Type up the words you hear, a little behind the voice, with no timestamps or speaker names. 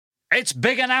It's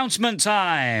big announcement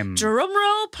time. Drum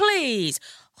roll, please.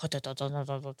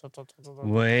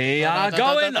 We are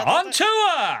going on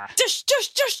tour. Just,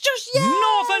 yay!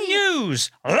 Northern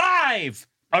News, live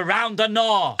around the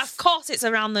north. Of course it's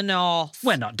around the north.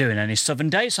 We're not doing any southern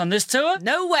dates on this tour.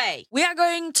 No way. We are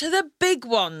going to the big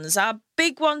ones, our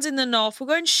big ones in the north. We're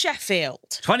going Sheffield.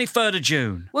 23rd of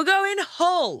June. We're going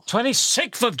Hull.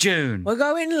 26th of June. We're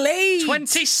going Leeds.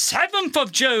 27th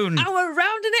of June. And we're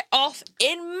rounding it off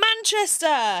in Manchester.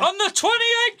 On the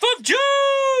 28th of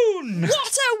June.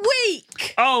 What a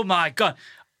week. Oh, my God.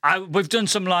 We've done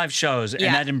some live shows in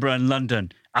Edinburgh and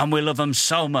London, and we love them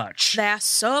so much. They are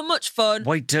so much fun.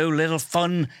 We do little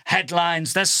fun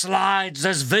headlines. There's slides.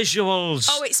 There's visuals.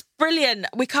 Oh, it's brilliant.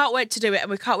 We can't wait to do it, and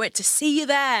we can't wait to see you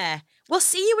there. We'll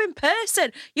see you in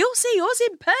person. You'll see us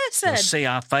in person. You'll see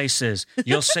our faces.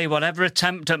 You'll see whatever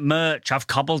attempt at merch I've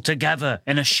cobbled together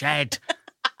in a shed.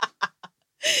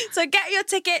 So get your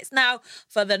tickets now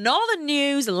for the Northern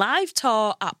News live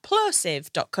tour at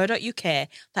plosive.co.uk.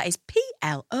 That is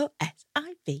plosive.co.uk.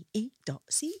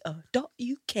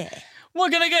 We're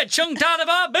going to get chunked out of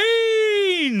our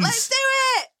beans. Let's do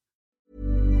it.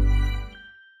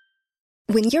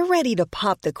 When you're ready to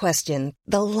pop the question,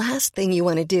 the last thing you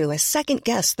want to do is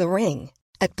second-guess the ring.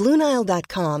 At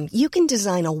BlueNile.com, you can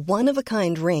design a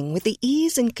one-of-a-kind ring with the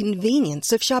ease and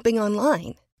convenience of shopping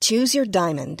online. Choose your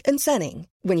diamond and setting.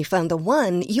 When you find the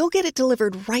one, you'll get it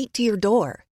delivered right to your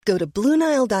door. Go to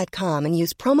BlueNile.com and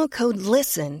use promo code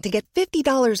LISTEN to get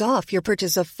 $50 off your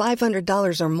purchase of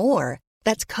 $500 or more.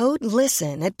 That's code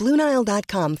LISTEN at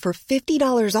BlueNile.com for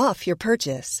 $50 off your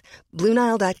purchase.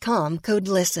 BlueNile.com, code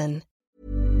LISTEN.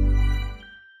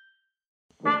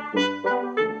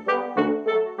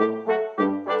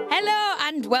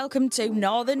 Welcome to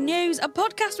Northern News, a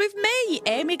podcast with me,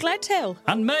 Amy Gledhill.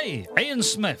 And me, Ian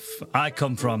Smith. I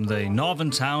come from the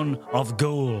northern town of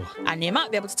Goole. And you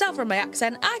might be able to tell from my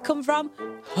accent, I come from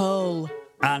Hull.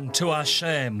 And to our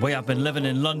shame, we have been living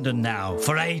in London now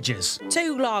for ages.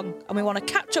 Too long. And we want to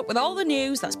catch up with all the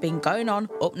news that's been going on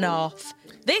up north.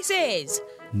 This is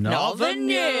Northern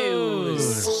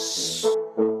News.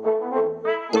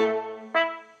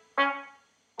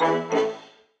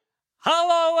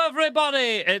 Hello,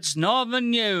 everybody. It's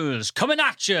Northern News coming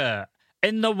at you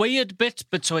in the weird bit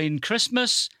between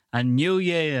Christmas and New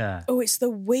Year. Oh, it's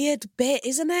the weird bit,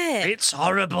 isn't it? It's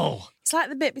horrible. It's like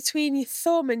the bit between your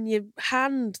thumb and your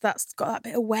hand that's got that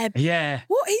bit of web. Yeah.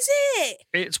 What is it?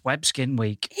 It's Web Skin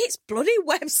Week. It's bloody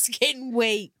Web Skin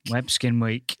Week. Web Skin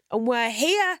Week. And we're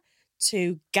here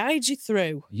to guide you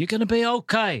through. You're going to be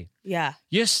okay. Yeah.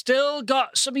 You still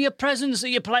got some of your presents that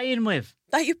you're playing with.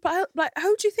 Like,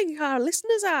 how do you think our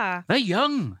listeners are? They're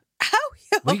young. How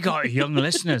young? We got young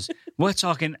listeners. We're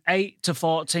talking 8 to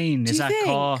 14 is our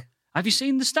core. Have you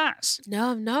seen the stats? No,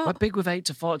 I'm not. We're big with 8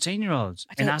 to 14-year-olds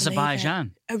in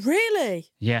Azerbaijan.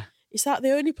 Really? Yeah. Is that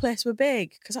the only place we're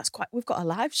big? Because we've got a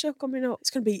live show coming up. It's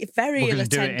going to be very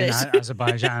ill-attended. We're going to do it in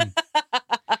Azerbaijan.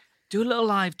 Do a little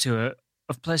live tour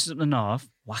of places up the north.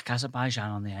 Whack Azerbaijan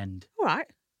on the end. All right.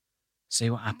 See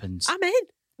what happens. I'm in.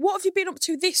 What have you been up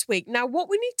to this week? Now, what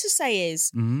we need to say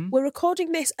is we're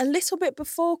recording this a little bit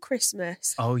before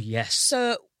Christmas. Oh, yes.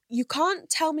 So you can't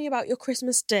tell me about your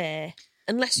Christmas day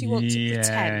unless you want to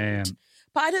pretend.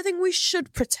 But I don't think we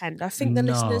should pretend. I think the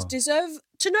listeners deserve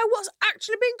to know what's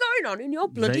actually been going on in your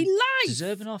bloody life. They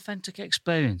deserve an authentic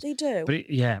experience. They do. But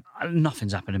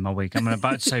nothing's happened in my week. I'm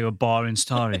about to tell you a boring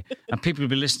story. And people will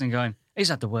be listening going, he's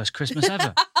had the worst Christmas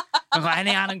ever. I've got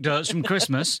any anecdotes from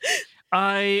Christmas.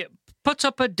 I put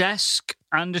up a desk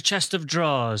and a chest of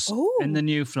drawers in the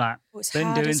new flat.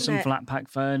 Been doing some flat pack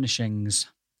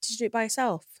furnishings. Did you do it by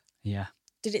yourself? Yeah.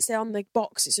 Did it say on the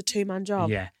box it's a 2-man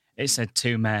job? Yeah. It said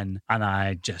 2 men, and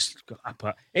I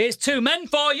put, it's 2 men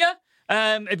for you.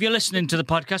 If you're listening to the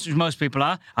podcast, which most people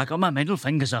are, I got my middle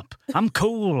fingers up. I'm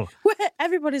cool.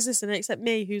 Everybody's listening except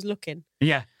me who's looking.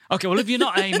 Yeah. Okay, well, if you're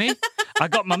not Amy, I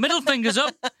got my middle fingers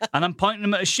up, and I'm pointing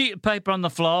them at a sheet of paper on the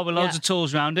floor with loads of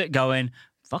tools around it going,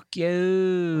 fuck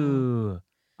you.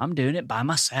 I'm doing it by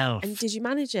myself. And did you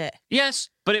manage it? Yes,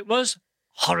 but it was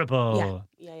horrible.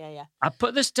 Yeah. I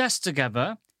put this desk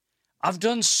together. I've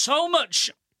done so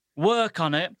much work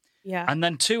on it. Yeah. And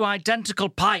then 2 identical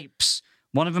pipes.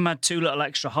 One of them had 2 little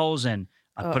extra holes in.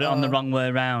 I put it on the wrong way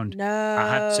around. No. I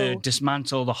had to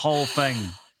dismantle the whole thing.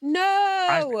 No.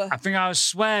 I think I was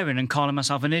swearing and calling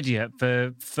myself an idiot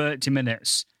for 30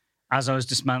 minutes as I was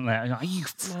dismantling it.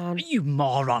 Are you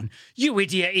moron? You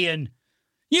idiot, Ian.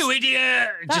 You idiot.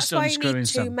 That's just why you unscrewing need 2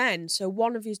 stuff. men. So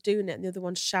one of you's doing it and the other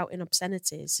one's shouting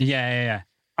obscenities. Yeah.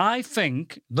 I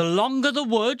think the longer the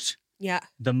wood, Yeah.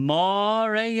 the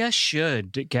more you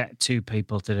should get 2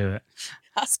 people to do it.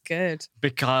 That's good.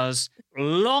 Because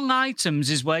long items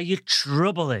is where your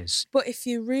trouble is. But if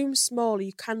your room's small,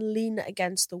 you can lean it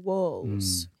against the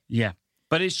walls. Yeah.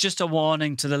 But it's just a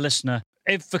warning to the listener.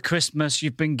 If for Christmas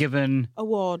you've been given a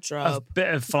wardrobe, a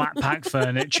bit of flat pack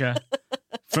furniture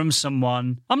from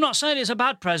someone, I'm not saying it's a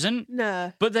bad present.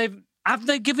 No. But have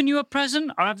they given you a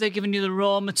present, or have they given you the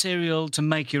raw material to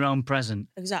make your own present?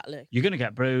 Exactly. You're going to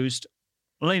get bruised.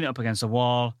 Lean it up against the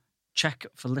wall. Check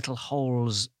for little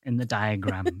holes in the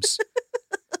diagrams.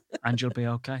 And you'll be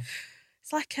okay.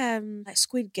 It's like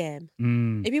Squid Game.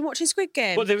 Mm. Have you been watching Squid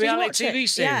Game? What, the reality TV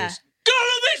series? Yeah. God,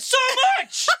 I love it so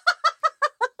much!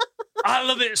 I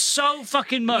love it so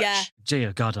fucking much. Yeah.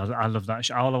 Dear God, I love that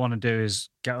show. All I want to do is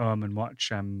get home and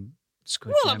watch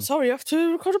Squid Well, Game. I'm sorry you have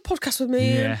to record a podcast with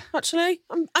me, Yeah. actually.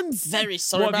 I'm very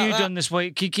sorry What about have you that. done this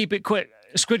week? Can you keep it quick?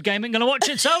 Squid Game ain't going to watch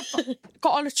itself?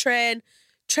 Got on a train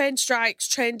strikes,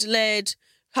 train delayed,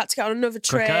 had to get on another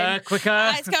train. Quicker.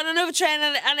 I had to get on another train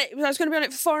and I was going to be on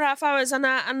it for 4.5 hours and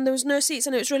there was no seats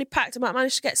and it was really packed. I might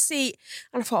manage to get a seat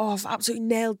and I thought, I've absolutely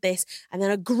nailed this. And then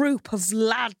a group of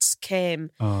lads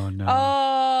came. Oh, no.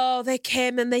 Oh, they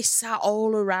came and they sat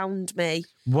all around me.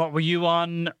 What were you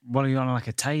on? What were you on, like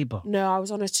a table? No, I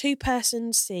was on a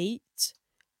 2-person seat,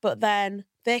 but then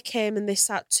they came and they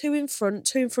sat 2 in front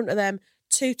of them,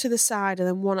 2 to the side, and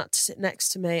then 1 had to sit next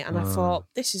to me. And I thought,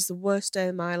 this is the worst day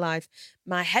of my life.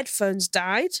 My headphones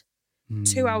died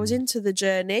 2 hours into the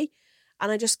journey, and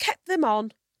I just kept them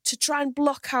on to try and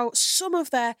block out some of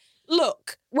their...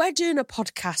 Look, we're doing a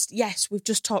podcast. Yes, we've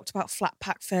just talked about flat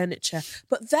pack furniture,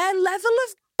 but their level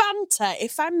of banter,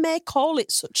 if I may call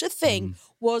it such a thing,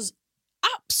 was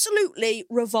absolutely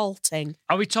revolting.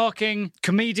 Are we talking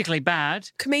comedically bad?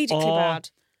 Comedically bad.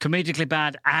 Comedically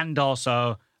bad and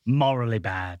also morally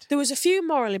bad. There was a few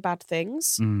morally bad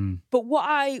things, but what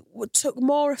I took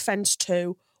more offence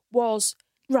to was,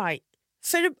 right,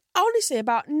 for honestly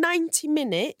about 90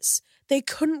 minutes, they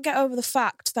couldn't get over the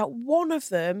fact that one of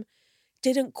them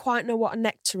didn't quite know what a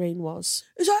nectarine was.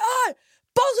 It was like, oh,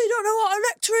 Bosley don't know what a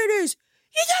nectarine is.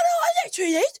 You don't know what a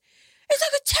nectarine is? It's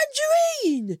like a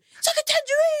tangerine. It's like a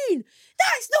tangerine.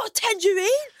 That's not a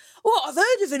tangerine. Well, I've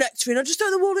heard of a nectarine. I just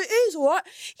don't know what it is, all right?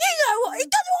 You know what? He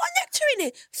doesn't know what a nectarine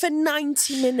is. For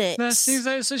 90 minutes. That seems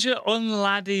like such an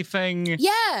unladdie thing.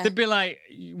 Yeah. They'd be like,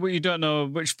 well, you don't know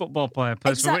which football player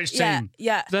plays for which team.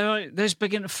 Yeah. They're just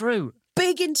big into fruit.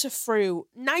 Big into fruit.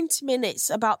 90 minutes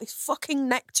about this fucking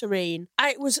nectarine.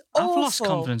 It was awful. I've lost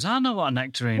confidence. I know what a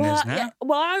nectarine is now. Yeah,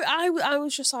 well, I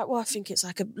was just like, well, I think it's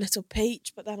like a little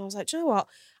peach. But then I was like, do you know what?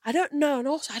 I don't know. And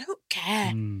also, I don't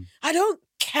care. I don't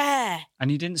care.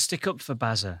 And you didn't stick up for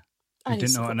Bazza. I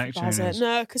didn't know what a nectarine is.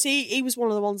 No, because he was one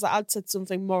of the ones that had said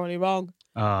something morally wrong.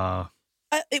 Oh.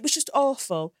 It was just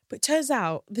awful. But it turns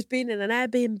out they'd been in an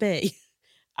Airbnb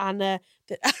and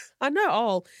I know it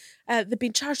all. They'd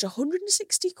been charged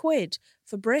 160 quid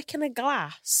for breaking a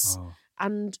glass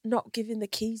and not giving the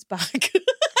keys back.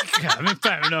 Yeah, I mean,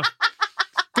 fair enough.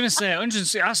 I'm going to say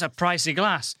 160, that's a pricey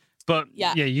glass. But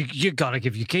yeah you got to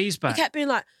give your keys back. He kept being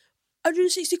like,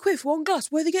 160 quid for one glass.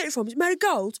 Where are they getting it from? Is it made of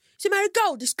gold? Is it made of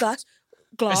gold, this glass?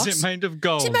 Is it made of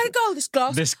gold? Is it made of gold, this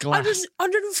glass? This glass.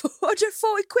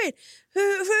 140 quid for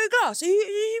a glass. Are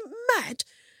you mad?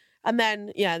 And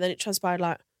then it transpired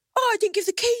like, I didn't give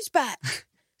the keys back.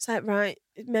 It's like, right,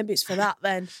 maybe it's for that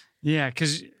then. Yeah,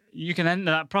 because you can enter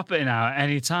that property now at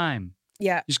any time.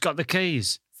 Yeah. You just got the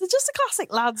keys. So just a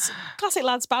classic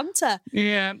lads banter.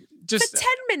 Yeah. For 10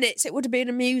 minutes, it would have been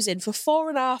amusing. For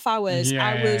 4.5 hours,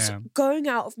 I was going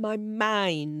out of my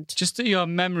mind. Just that your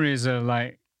memories are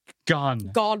like gone.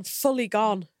 Gone, fully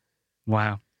gone.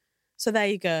 Wow. So there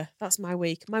you go. That's my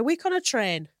week. My week on a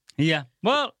train. Yeah.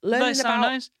 Well, Learning they sound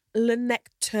about nice. Le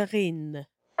nectarine.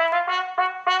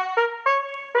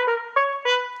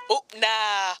 Up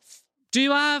now. Do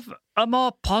you have a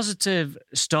more positive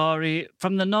story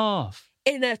from the north?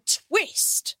 In a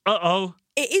twist. Uh-oh.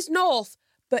 It is north,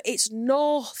 but it's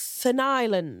Northern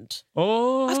Ireland.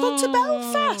 Oh. I've gone to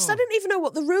Belfast. I didn't even know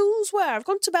what the rules were. I've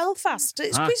gone to Belfast.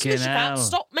 It's Christmas. You can't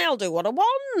stop me. I'll do what I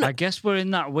want. I guess we're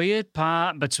in that weird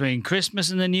part between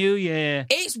Christmas and the New Year.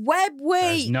 It's Web Week.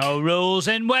 There's no rules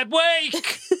in Web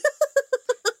Week.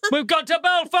 We've got to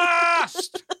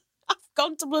Belfast. I've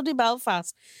gone to bloody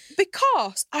Belfast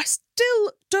because I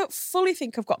still don't fully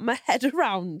think I've got my head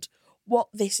around what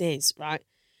this is, right?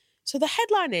 So the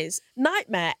headline is,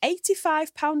 Nightmare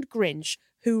 £85 Grinch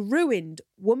who ruined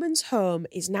woman's home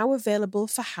is now available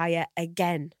for hire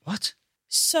again. What?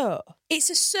 So it's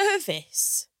a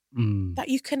service that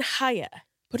you can hire,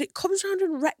 but it comes around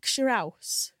and wrecks your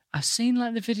house. I've seen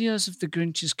like the videos of the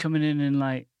Grinches coming in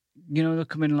like they'll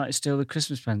come in and like steal the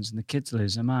Christmas presents and the kids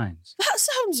lose their minds. That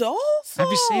sounds awful.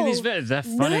 Have you seen these videos? They're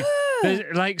funny.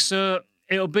 No. So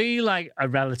it'll be like a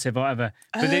relative or whatever,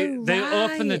 but they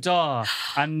open the door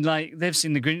and like they've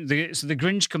seen the Grinch. So the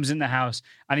Grinch comes in the house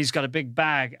and he's got a big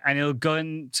bag and he'll go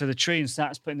into the tree and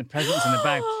starts putting the presents in the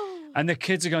bag, and the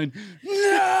kids are going,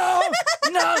 no,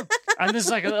 no, and there's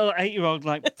like a little 8-year-old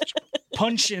like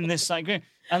punching this like Grinch,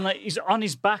 and like he's on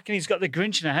his back and he's got the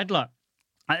Grinch in a headlock,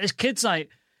 and this kid's like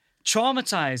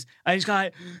traumatized, and he's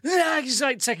like, he's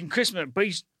like taking Christmas, but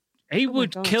he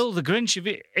would kill the Grinch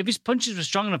if his punches were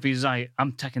strong enough. He's like,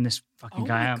 I'm taking this fucking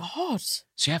guy out. Oh my God!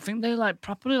 So yeah, I think they like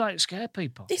properly like scare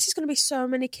people. This is going to be so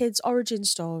many kids' origin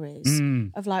stories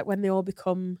of like when they all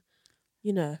become,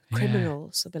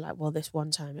 criminals. They'll be like, well, this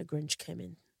one time a Grinch came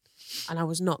in, and I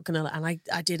was not gonna, and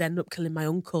I did end up killing my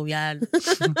uncle. Yeah.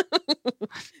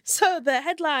 So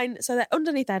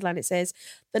underneath the headline it says,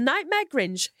 "The Nightmare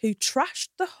Grinch who trashed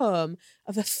the home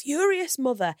of a furious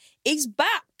mother is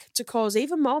back to cause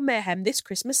even more mayhem this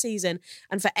Christmas season.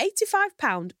 And for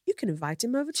 £85, you can invite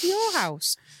him over to your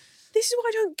house." This is what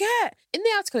I don't get. In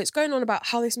the article, it's going on about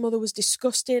how this mother was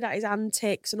disgusted at his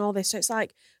antics and all this. So it's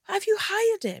like, have you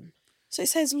hired him? So it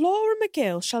says, Laura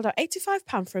McGill shelled out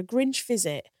 £85 for a Grinch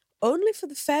visit, only for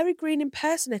the Fairy Green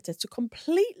impersonator to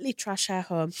completely trash her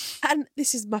home. And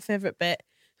this is my favourite bit.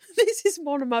 This is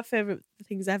one of my favourite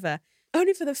things ever.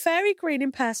 Only for the Fairy Green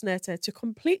impersonator to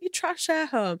completely trash her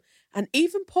home and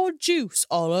even pour juice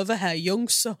all over her young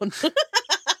son.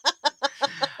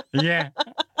 Yeah.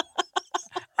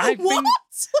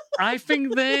 I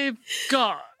think they've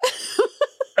got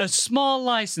a small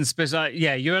license. But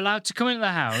you're allowed to come into the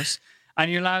house and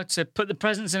you're allowed to put the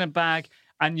presents in a bag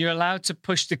and you're allowed to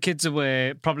push the kids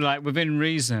away, probably like within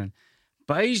reason.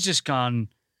 But he's just gone,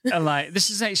 like, this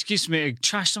is an excuse for me to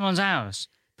trash someone's house.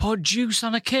 Pour juice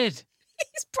on a kid.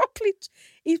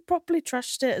 He's properly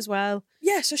trashed it as well.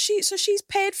 Yeah, so she's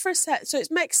paid for so it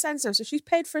makes sense now. So she's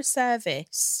paid for a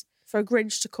service for a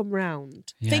Grinch to come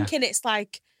round, thinking it's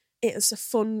like it's a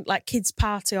fun like kids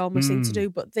party almost thing to do,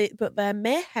 but they're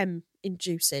mayhem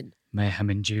inducing. They're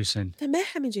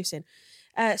mayhem inducing.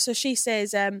 So she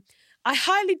says, I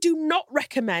highly do not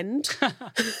recommend.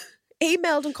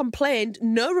 Emailed and complained,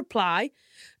 no reply.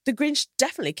 The Grinch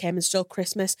definitely came and stole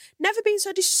Christmas. Never been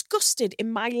so disgusted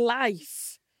in my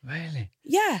life. Really?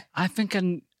 Yeah. I think,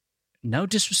 no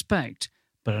disrespect,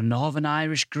 but a Northern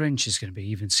Irish Grinch is going to be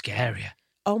even scarier.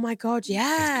 Oh my God,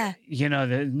 yeah.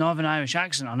 The Northern Irish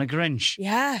accent on a Grinch.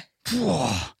 Yeah.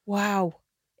 Wow.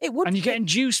 It would. And you're getting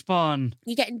juice born.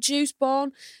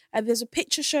 And there's a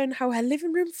picture showing how her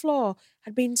living room floor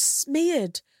had been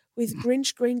smeared with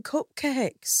Grinch green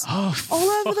cupcakes. Oh, all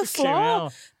over the floor.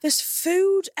 Hell. There's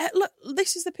food. Look,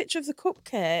 this is the picture of the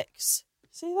cupcakes.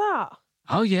 See that?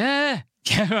 Oh, yeah.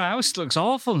 Yeah, her house looks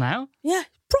awful now. Yeah,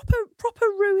 proper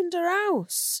ruined her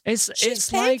house. She's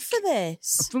paid like, for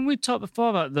this. I think we talked before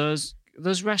about those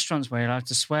restaurants where you're allowed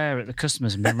to swear at the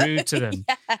customers and be rude to them.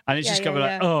 Yeah. And it's just got to be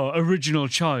like, oh, original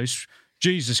choice,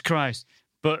 Jesus Christ.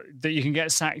 But that you can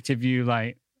get sacked if you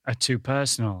like are too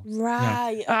personal.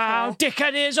 Right. Yeah. Okay. Oh,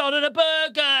 dickhead is ordered a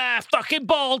burger. Fucking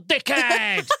bald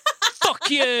dickhead. Fuck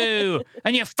you.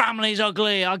 And your family's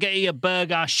ugly. I'll get you a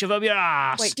burger. I'll shove up your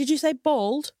ass. Wait, did you say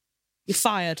bald? You're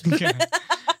fired. Yeah.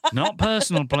 Not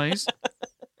personal, please.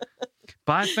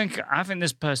 But I think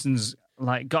this person's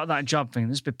like got that job thing.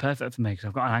 This would be perfect for me because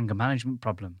I've got an anger management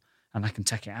problem and I can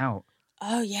take it out.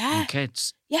 Oh, yeah. On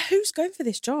kids. Yeah, who's going for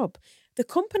this job? The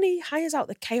company hires out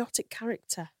the chaotic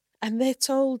character. And they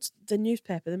told the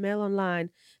newspaper, the Mail Online,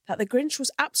 that the Grinch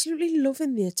was absolutely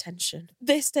loving the attention.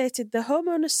 They stated the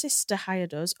homeowner's sister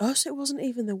hired us. Oh, so it wasn't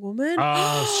even the woman.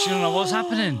 Oh, she don't know what's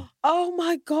happening. Oh,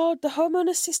 my God. The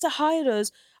homeowner's sister hired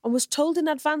us and was told in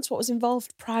advance what was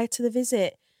involved prior to the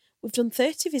visit. We've done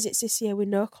 30 visits this year with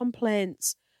no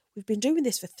complaints. We've been doing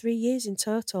this for 3 years in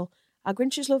total. Our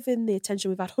Grinch is loving the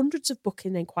attention. We've had hundreds of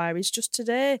booking inquiries just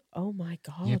today. Oh, my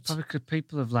God. Yeah, probably because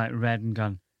people have like read and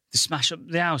gone, they smash up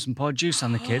the house and pour juice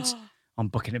on the kids. I'm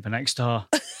booking it for next door.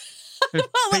 Well,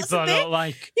 people I don't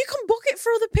like. You can book it for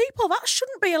other people. That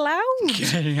shouldn't be allowed.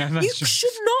 Yeah, you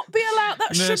should not be allowed.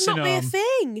 That should not be a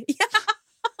thing. Yeah.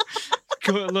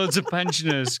 Got loads of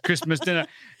pensioners. Christmas dinner.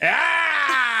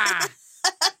 Ah!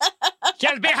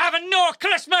 You'll be having no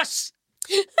Christmas.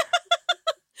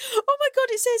 Oh my God,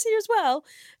 it says here as well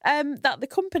that the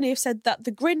company have said that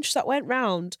the Grinch that went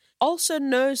round also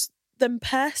knows them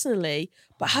personally,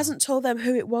 but hasn't told them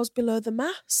who it was below the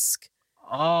mask.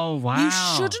 Oh, wow. You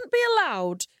shouldn't be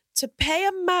allowed to pay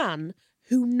a man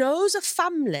who knows a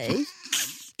family.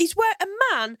 Is where a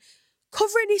man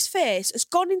covering his face has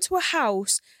gone into a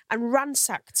house and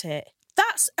ransacked it.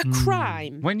 That's a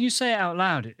crime. When you say it out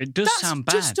loud, it does sound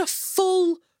bad. That's just a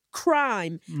full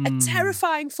crime, a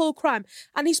terrifying full crime.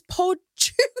 And he's poured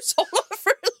juice all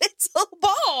over a little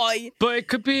boy. But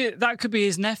that could be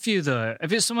his nephew, though.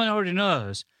 If it's someone who already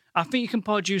knows, I think you can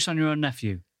pour juice on your own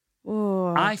nephew.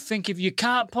 Oh. I think if you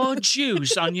can't pour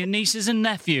juice on your nieces and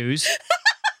nephews,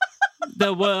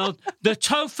 the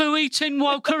tofu-eating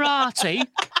wokarati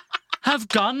have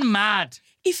gone mad.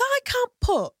 If I can't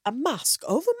put a mask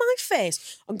over my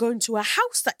face and go into a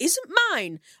house that isn't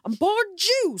mine and pour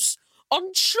juice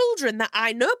on children that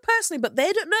I know personally, but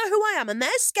they don't know who I am and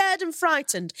they're scared and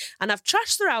frightened and I've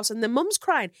trashed their house and their mum's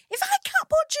crying, if I can't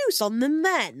pour juice on them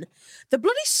then, the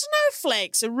bloody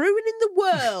snowflakes are ruining the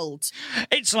world.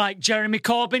 It's like Jeremy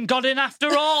Corbyn got in after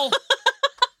all.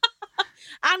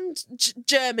 And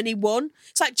Germany won.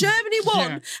 It's like Germany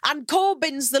won and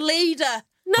Corbyn's the leader.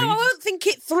 No, I won't think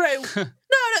it through.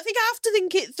 No, I don't think I have to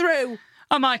think it through.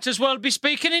 I might as well be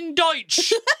speaking in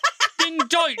Deutsch. In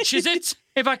Deutsch, is it?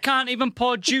 If I can't even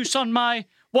pour juice on my,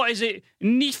 what is it,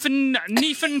 Niefenfaun?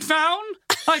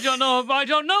 I don't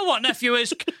know what nephew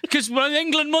is, because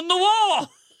England won the war.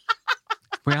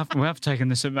 We have taken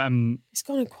this. It's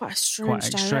gone in quite a strange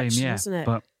direction, hasn't it?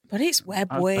 But it's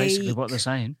Web Week. That's basically what they're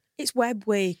saying. It's Web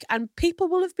Week, and people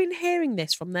will have been hearing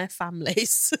this from their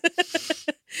families.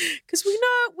 Because we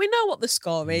know what the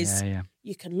score is. Yeah.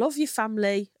 You can love your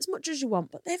family as much as you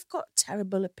want, but they've got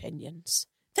terrible opinions.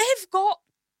 They've got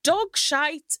dog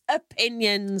shite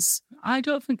opinions. I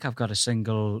don't think I've got a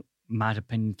single mad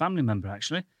opinion family member,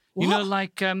 actually. What? You know,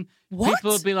 like,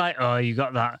 people would be like, oh, you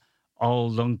got that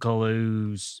old uncle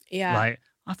who's... Yeah. Like,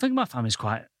 I think my family's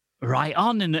quite right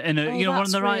on in one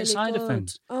on the right really side good. of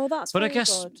things. Oh, that's But I really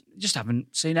guess good. you just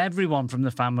haven't seen everyone from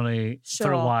the family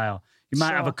for a Sure. while. You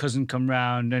might have a Sure. cousin come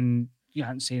round and you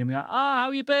haven't seen him. You're like,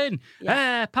 how you been?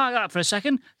 Yeah. Park that for a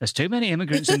second. There's too many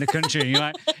immigrants in the country. And you're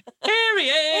like, here he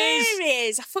is. Here he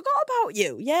is. I forgot about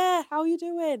you. Yeah, how are you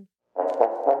doing?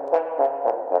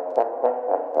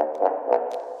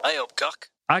 Hey up, cock.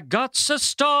 I got a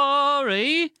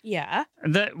story Yeah.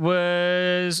 that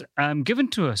was given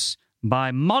to us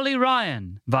by Molly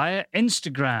Ryan via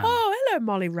Instagram. Oh, hello,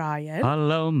 Molly Ryan.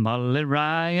 Hello, Molly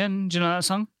Ryan. Do you know that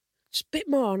song? Just a bit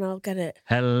more and I'll get it.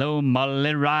 Hello,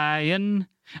 Molly Ryan.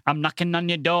 I'm knocking on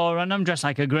your door and I'm dressed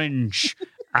like a Grinch.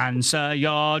 Answer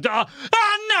your door.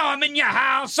 Oh, no, I'm in your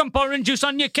house. I'm pouring juice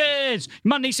on your kids.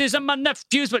 My nieces and my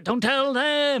nephews, but don't tell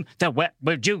them. They're wet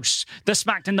with juice. They're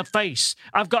smacked in the face.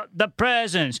 I've got the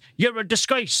presents. You're a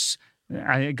disgrace.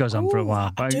 It goes on for a while.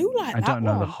 I But do like that I don't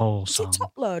know the one. whole Is song. it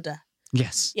Top Loader?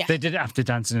 Yes. Yeah. They did it after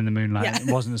Dancing in the Moonlight. Yeah.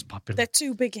 It wasn't as popular. They're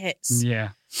two big hits. Yeah.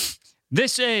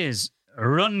 This is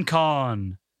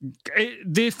Runcorn.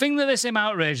 The thing that they seem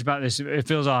outraged about this, it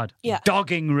feels odd. Yeah.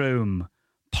 Dogging room.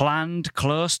 Planned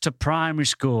close to primary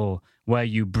school where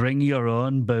you bring your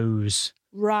own booze.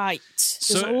 Right.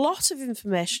 There's a lot of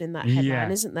information in that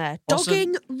headline, isn't there?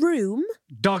 Dogging room?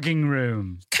 Dogging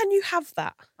room. Can you have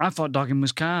that? I thought dogging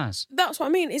was cars. That's what I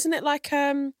mean. Isn't it like,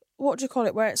 what do you call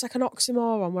it, where it's like an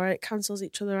oxymoron, where it cancels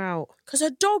each other out? Because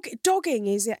dogging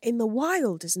is in the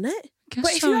wild, isn't it? Guess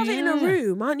But if so, you have it in a yeah.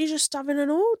 room, aren't you just having an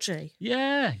orgy?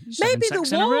 Yeah. you're just having Maybe sex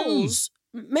the in a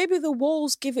room.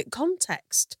 walls give it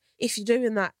context. If you're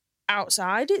doing that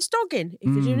outside, it's dogging.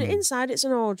 If you're doing it inside, it's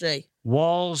an orgy.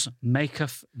 Walls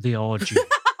maketh the orgy.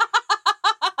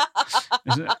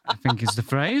 I think is the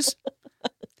phrase.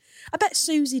 I bet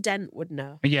Susie Dent would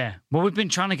know. Yeah. Well, we've been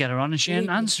trying to get her on and she ain't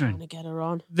answering. Trying to get her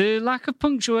on. The lack of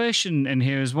punctuation in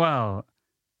here as well.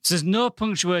 There's no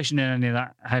punctuation in any of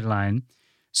that headline.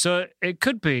 So it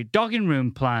could be dogging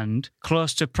room planned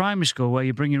close to primary school where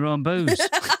you bring your own booze.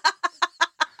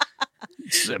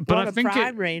 But What I a think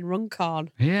primary in Runcorn.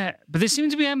 yeah, but they seem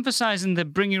to be emphasising the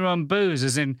bring your own booze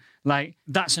as in, like,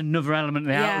 that's another element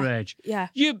of the outrage. Yeah.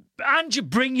 You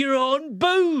bring your own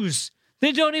booze.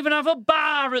 They don't even have a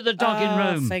bar at the dogging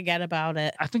room. Forget about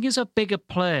it. I think it's a bigger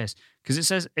place because it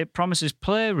says it promises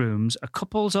playrooms, a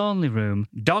couples-only room,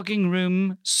 dogging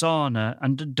room, sauna,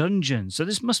 and a dungeon. So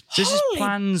this is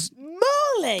plans.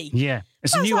 Moly! Yeah,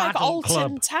 it's That's a new like adult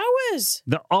Alton club. Towers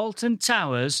The Alton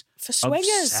Towers for of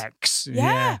swingers. sex.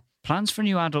 Yeah. Plans for a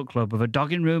new adult club with a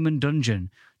dogging room and dungeon.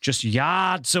 Just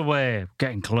yards away,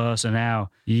 getting closer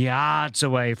now, yards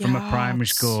away from a primary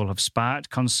Yards. school have sparked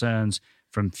concerns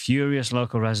from furious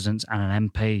local residents and an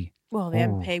MP. Well, the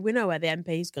Oh. MP, we know where the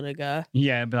MP's going to go.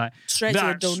 Yeah, it'd be like, Straight to a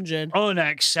 "That's dungeon.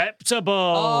 unacceptable.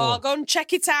 Oh, go and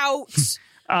check it out.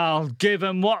 I'll give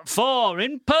them what for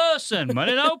in person when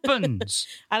it opens."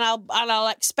 and I'll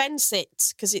expense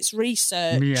it because it's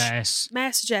research. Yes. May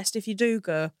I suggest if you do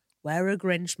go, wear a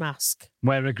Grinch mask.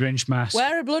 Wear a Grinch mask.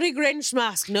 Wear a bloody Grinch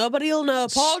mask. Nobody'll know.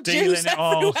 Pour Stealing juice it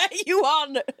all. everywhere you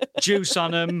want. Juice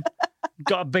on them.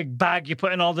 Got a big bag. You're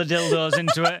putting all the dildos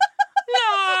into it.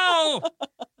 No!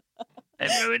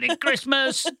 They're ruining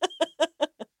Christmas.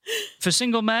 For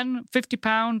single men,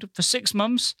 £50 for 6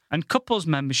 months, and couples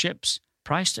memberships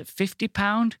priced at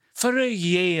 £50 for a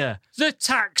year. The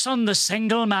tax on the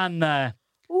single man there.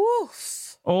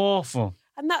 Oof. Awful.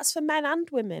 And that's for men and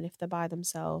women if they're by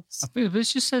themselves. I think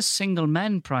this just says single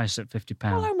men priced at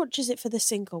 £50. Well, how much is it for the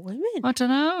single women? I don't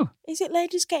know. Is it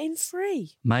ladies getting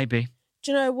free? Maybe.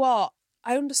 Do you know what?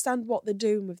 I understand what they're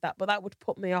doing with that, but that would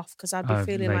put me off because I'd be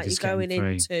feeling like ladies you're going getting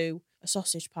free. into a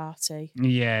sausage party.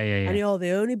 Yeah. And you're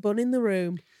the only bun in the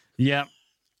room. Yeah.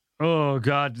 Oh,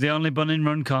 God, the only bun in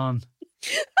Runcorn.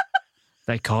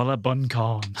 They call her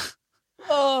Buncorn.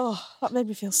 Oh, that made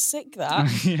me feel sick,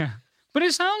 that. Yeah. But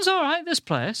it sounds all right, this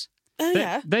place.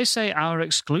 Yeah. They say our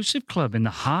exclusive club in the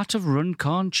heart of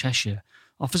Runcorn, Cheshire,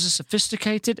 offers a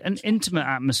sophisticated and intimate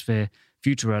atmosphere for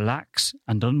you to relax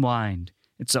and unwind.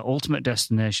 It's the ultimate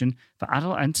destination for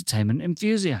adult entertainment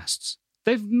enthusiasts.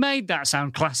 They've made that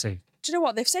sound classy. Do you know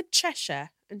what? They've said Cheshire,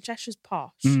 and Cheshire's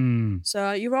posh.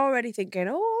 So you're already thinking,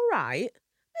 oh, all right,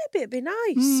 maybe it'd be nice.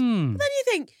 But then you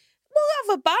think,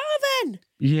 we'll have a bar then.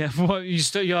 Yeah, well,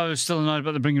 you're still annoyed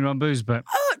about the bring your own booze, but...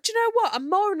 Oh, do you know what? I'm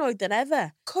more annoyed than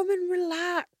ever. Come and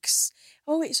relax.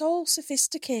 Oh, it's all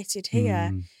sophisticated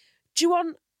here. Do you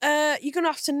want... you're going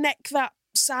to have to neck that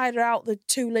cider out the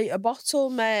 2-litre bottle,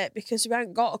 mate, because we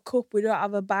haven't got a cup, we don't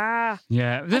have a bar.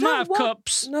 Yeah, they might have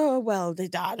cups. No, well,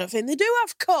 I don't think they do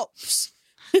have cups.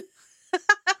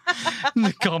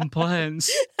 The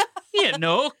complaints. Yeah,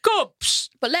 no cups.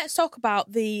 But let's talk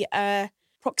about the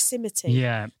proximity.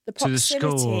 Yeah, the to the school.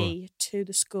 proximity to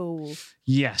the school.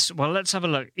 Yes, well, let's have a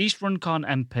look. East Runcorn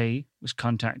MP was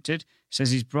contacted.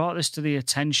 Says he's brought this to the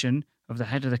attention of the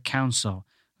head of the council.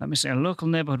 Let me say, a local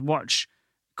neighbourhood watch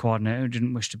coordinator who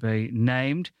didn't wish to be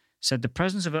named said the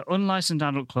presence of an unlicensed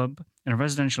adult club in a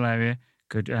residential area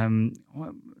could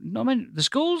the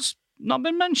school's not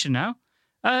been mentioned now.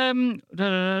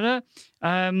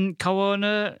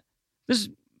 Co-owner, there's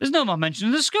no more mention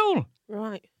of the school.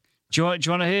 Right. Do you want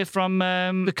to hear from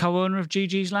the co-owner of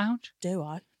Gigi's Lounge? Do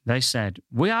I? They said,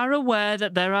 we are aware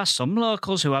that there are some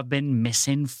locals who have been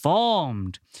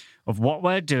misinformed of what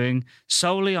we're doing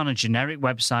solely on a generic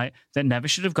website that never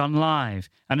should have gone live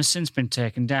and has since been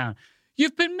taken down.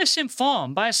 You've been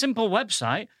misinformed by a simple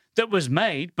website that was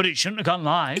made, but it shouldn't have gone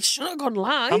live. It shouldn't have gone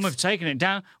live. And we've taken it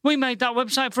down. We made that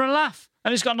website for a laugh,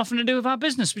 and it's got nothing to do with our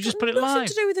business. We just put it live. Nothing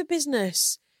to do with the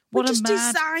business. What we just a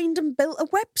mad... designed and built a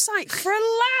website for a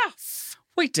laugh.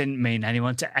 We didn't mean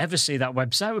anyone to ever see that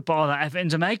website we put all that effort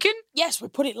into making. Yes, we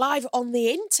put it live on the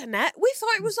internet. We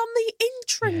thought it was on the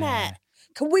intranet. Yeah.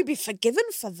 Can we be forgiven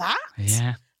for that?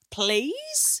 Yeah.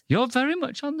 Please? You're very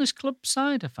much on this club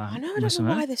side, I find. I know, I don't know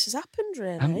why this has happened,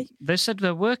 really. They said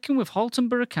they're working with Halton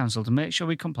Borough Council to make sure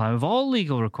we comply with all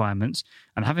legal requirements,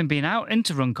 and having been out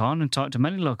into Runcorn and talked to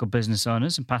many local business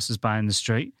owners and passers-by in the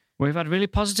street, we've had really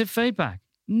positive feedback.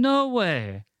 No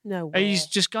way. No way. He's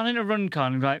just gone into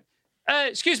Runcorn and like,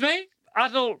 excuse me,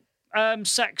 adult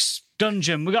sex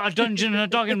dungeon. We got a dungeon and a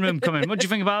dogging room coming. What do you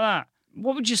think about that?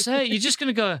 What would you say? You're just going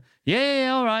to go,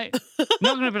 yeah, all right.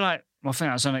 Not going to be like, well, I think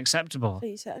that's unacceptable.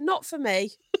 Please, not for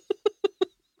me.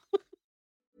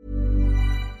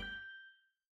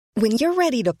 When you're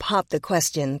ready to pop the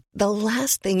question, the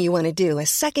last thing you want to do is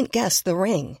second-guess the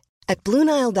ring. At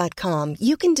BlueNile.com,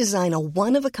 you can design a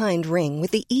one-of-a-kind ring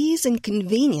with the ease and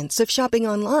convenience of shopping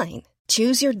online.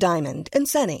 Choose your diamond and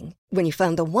setting. When you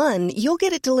find the one, you'll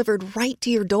get it delivered right to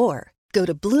your door. Go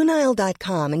to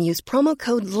BlueNile.com and use promo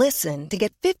code LISTEN to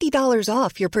get $50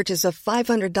 off your purchase of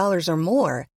 $500 or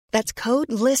more. That's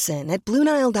code LISTEN at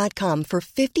BlueNile.com for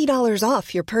 $50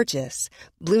 off your purchase.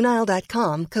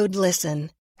 BlueNile.com, code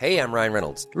LISTEN. Hey, I'm Ryan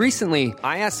Reynolds. Recently,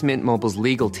 I asked Mint Mobile's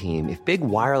legal team if big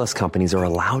wireless companies are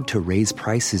allowed to raise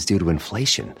prices due to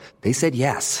inflation. They said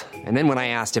yes. And then when I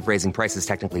asked if raising prices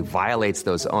technically violates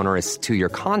those onerous 2-year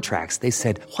contracts, they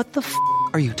said, what the f***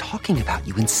 are you talking about,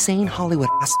 you insane Hollywood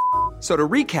ass f- So to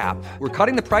recap, we're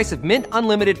cutting the price of Mint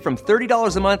Unlimited from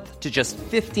 $30 a month to just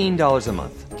 $15 a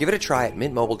month. Give it a try at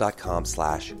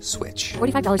mintmobile.com/switch.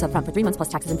 $45 up front for 3 months plus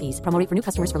taxes and fees. Promo rate for new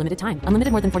customers for limited time.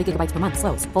 Unlimited more than 40 gigabytes per month.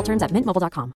 Slows full terms at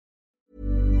mintmobile.com.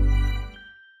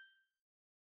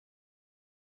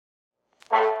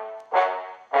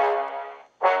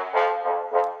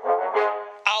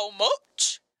 How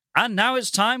much? And now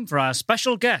it's time for our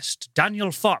special guest,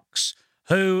 Daniel Foxx,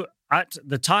 who, at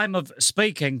the time of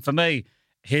speaking, for me,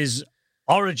 his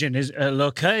origin, his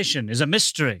location is a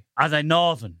mystery. Are they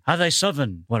northern? Are they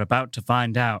southern? We're about to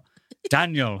find out.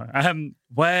 Daniel,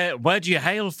 where do you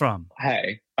hail from?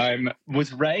 Hey, I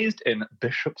was raised in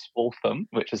Bishop's Waltham,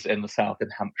 which is in the south in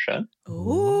Hampshire.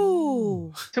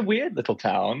 Ooh. It's a weird little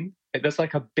town. There's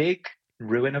like a big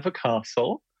ruin of a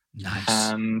castle. Nice.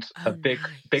 And a big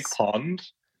pond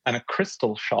and a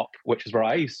crystal shop, which is where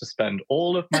I used to spend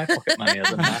all of my pocket money as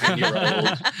a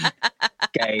 9-year-old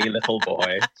gay little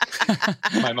boy.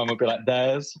 My mum would be like,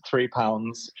 there's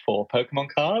 £3 for Pokemon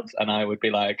cards. And I would be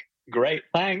like, great,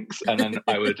 thanks. And then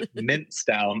I would mince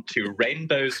down to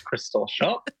Rainbow's crystal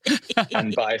shop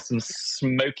and buy some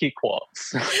smoky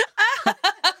quartz.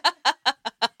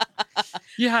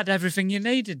 You had everything you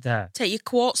needed there. Take your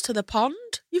quartz to the pond.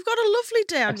 You've got a lovely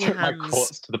day on your hands. My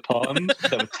quartz to the pond.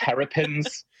 There were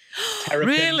terrapins.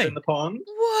 Really? In the pond.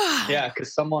 Wow. Yeah,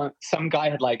 because some guy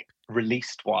had like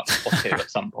released one or two at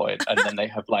some point, and then they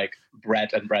have like bred,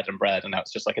 and now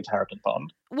it's just like a terrapin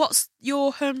pond. What's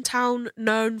your hometown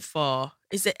known for?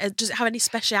 Does it have any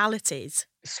specialities?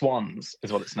 Swans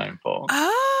is what it's known for.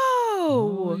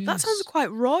 Oh, yes. that sounds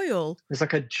quite royal. There's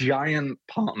like a giant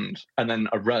pond and then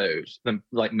a road, then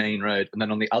like main road, and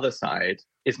then on the other side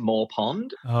is more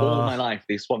pond. All my life,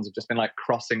 these swans have just been like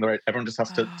crossing the road. Everyone just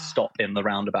has to stop in the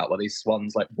roundabout while these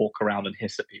swans like walk around and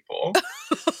hiss at people.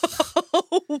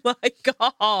 Oh my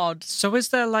God. So is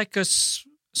there like a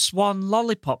swan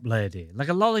lollipop lady? Like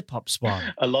a lollipop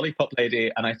swan? A lollipop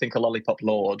lady and I think a lollipop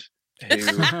lord who...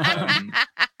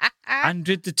 And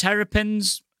did the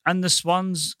terrapins and the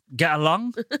swans get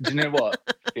along? Do you know what?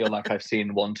 I feel like I've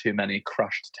seen one too many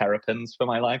crushed terrapins for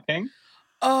my liking.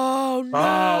 Oh, no.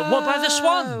 What about the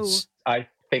swans? I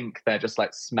think they're just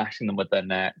like smashing them with their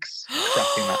necks,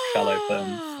 cracking that shell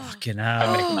open. Fucking I'm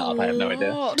hell. making that up. I have no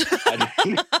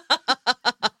idea.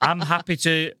 I'm happy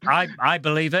to... I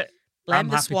believe it. Blame I'm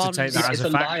the happy swans. to take that It's as a a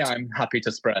lie fact. I'm happy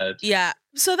to spread. Yeah.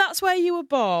 So that's where you were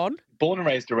born. Born and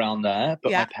raised around there,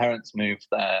 but Yeah. my parents moved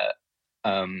there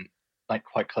like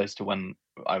quite close to when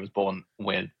I was born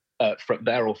with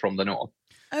they're all from the north.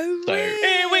 Oh, So- really?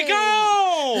 Here we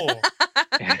go!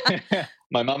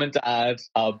 My mum and dad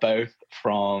are both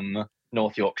from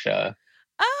North Yorkshire.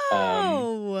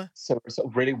 Oh. So it's a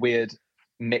really weird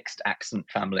mixed accent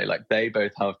family. Like they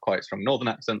both have quite strong northern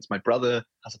accents. My brother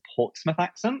has a Portsmouth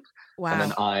accent. Wow. And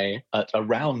then I, at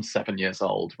around 7 years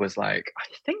old, was like, I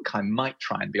think I might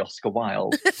try and be Oscar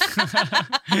Wilde.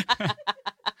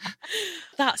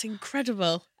 That's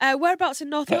incredible. Whereabouts in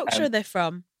North Yorkshire are they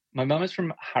from? My mum is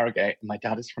from Harrogate and my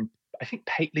dad is from, I think,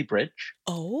 Pateley Bridge.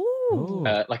 Oh.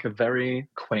 Like a very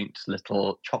quaint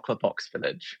little chocolate box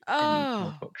village in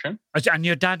North Yorkshire. And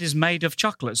your dad is made of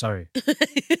chocolate, sorry.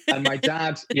 And my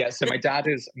dad, so my dad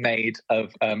is made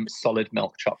of solid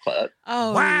milk chocolate.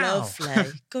 Oh, Wow.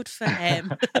 lovely. Good for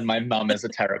him. And my mum is a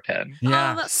terrapin.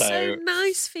 Yeah. Oh, that's so So-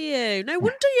 nice for you. No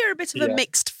wonder you're a bit of a Yeah.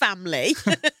 mixed family.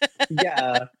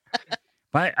 Yeah.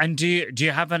 Right. And do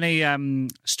you have any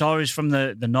stories from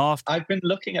the north? I've been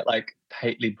looking at like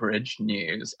Pateley Bridge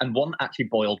news, and one actually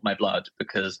boiled my blood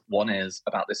because one is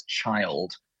about this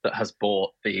child that has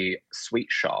bought the sweet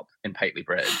shop in Pateley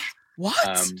Bridge.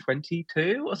 What?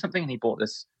 22 or something, and he bought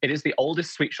this. It is the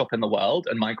oldest sweet shop in the world,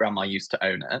 and my grandma used to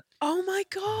own it. Oh my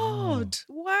God.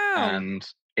 Wow. And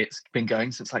it's been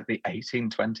going since like the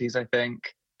 1820s, I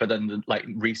think. But then the like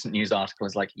recent news article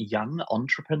is like, young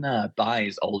entrepreneur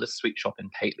buys oldest sweet shop in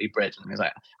Pateley Bridge. And he's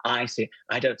like, I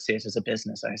don't see it as a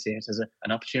business. I see it as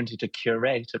an opportunity to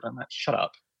curate. And I'm like, shut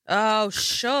up. Oh,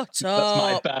 shut That's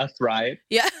my up. birthright.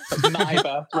 Yeah. That's my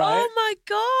birthright. Oh my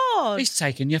God. He's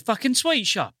taking your fucking sweet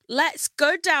shop. Let's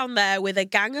go down there with a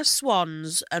gang of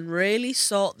swans and really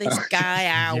sort this guy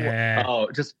out. Yeah. Oh,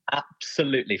 just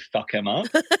absolutely fuck him up.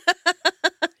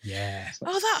 Yeah.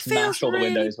 Oh, that Smash feels all the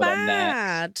really windows with our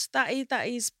bad. That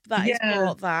is Yeah.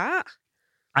 bought that.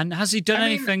 And has he done I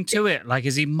mean, anything to it? Like,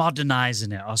 is he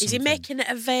modernising it or something? Is he making it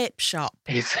a vape shop?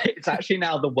 It's actually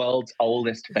now the world's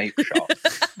oldest vape shop.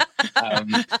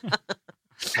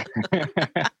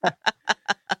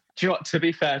 Do you know what? To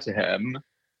be fair to him,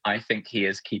 I think he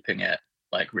is keeping it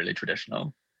like really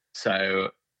traditional. So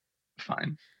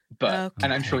fine. But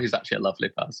and I'm sure he's actually a lovely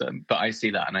person. But I see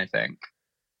that and I think,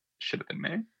 should have been me.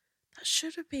 That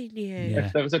should have been you. Yeah.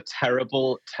 If there was a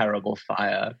terrible, terrible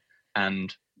fire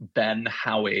and Ben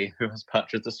Howie, who has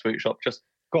purchased the sweet shop, just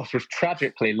was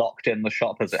tragically locked in the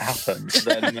shop as it happened,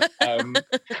 then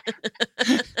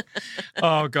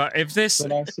Oh, God. If this...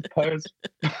 then I suppose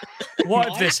What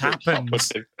if my this sweet shop happens?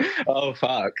 would do. Oh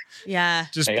fuck. Yeah.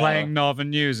 Just Yeah. playing Northern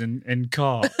News in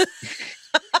court.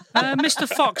 Mr.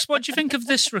 Fox, what do you think of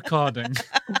this recording?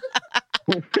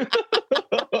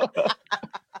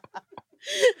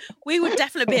 We would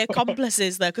definitely be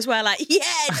accomplices, though, because we're like,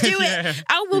 yeah, do it.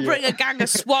 And we'll bring a gang of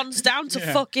swans down to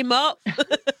fuck him up.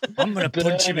 I'm going to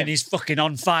punch him in his fucking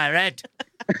on-fire head.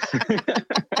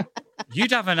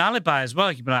 You'd have an alibi as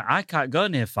well. You'd be like, I can't go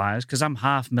near fires because I'm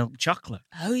half milk chocolate.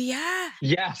 Oh, yeah.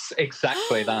 Yes,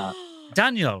 exactly that.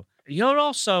 Daniel, you're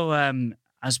also,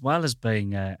 as well as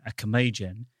being a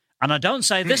comedian, and I don't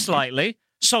say this lightly,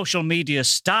 social media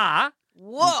star.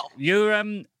 Whoa.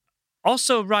 You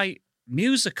also write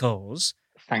musicals.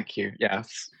 Thank you,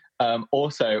 yes.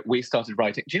 Also, we started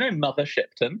writing. Do you know Mother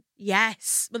Shipton?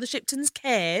 Yes. Mother Shipton's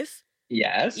Cave.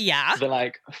 Yes. Yeah.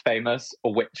 The famous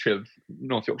witch of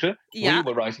North Yorkshire. Yeah.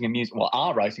 We were writing a musical,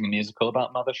 are writing a musical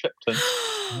about Mother Shipton.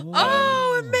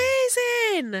 Oh,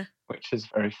 amazing. Which is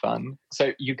very fun. So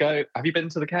have you been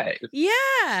to the cave?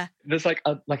 Yeah. There's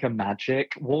a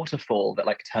magic waterfall that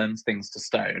turns things to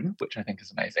stone, which I think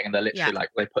is amazing. And they're literally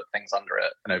they put things under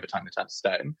it and over time they turn to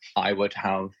stone. I would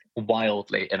have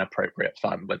wildly inappropriate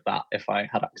fun with that if I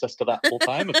had access to that full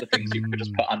time of the things you could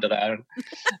just put under there.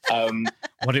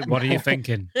 What are you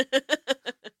thinking?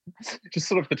 Just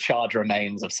sort of the charred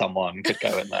remains of someone could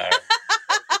go in there.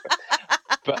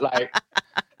 But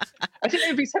I think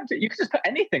it'd be tempting. You could just put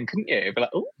anything, couldn't you? Be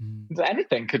like, oh,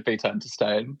 anything could be turned to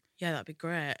stone. Yeah, that'd be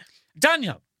great.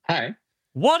 Daniel. Hey.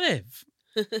 What if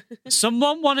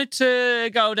someone wanted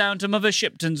to go down to Mother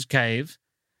Shipton's cave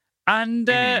and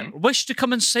wished to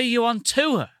come and see you on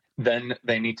tour? Then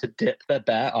they need to dip their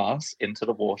bare ass into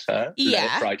the water. Yeah. Let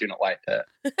it dry, do not wipe it.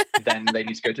 Then they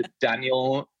need to go to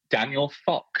Daniel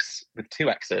Foxx with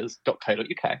 2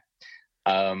 X's.co.uk.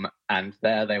 And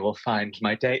there they will find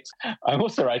my dates. I'm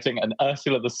also writing an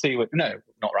Ursula the Sea Witch. No,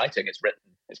 not writing, it's written.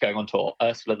 It's going on tour.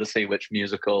 Ursula the Sea Witch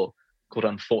musical called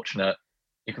Unfortunate.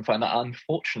 You can find that at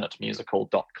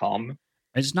unfortunatemusical.com.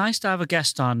 It's nice to have a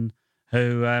guest on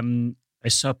who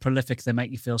is so prolific they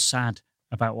make you feel sad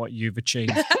about what you've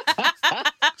achieved.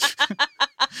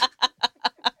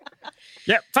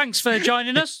 Yep, thanks for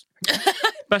joining us.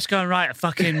 Best go and write a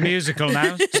fucking musical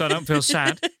now so I don't feel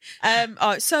sad.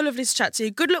 It's so lovely to chat to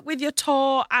you. Good luck with your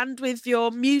tour and with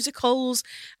your musicals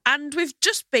and with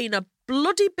just being a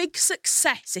bloody big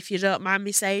success, if you don't mind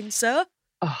me saying so.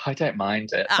 Oh, I don't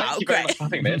mind it. Oh, Thank you very much for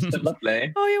having me. It's been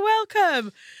lovely. Oh, you're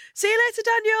welcome. See you later,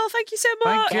 Daniel. Thank you so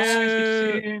much.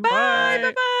 Thank you. Bye.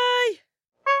 Bye-bye.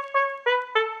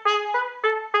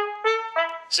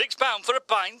 £6 for a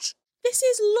pint. This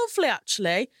is lovely,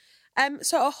 actually.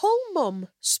 So a Hull mum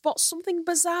spots something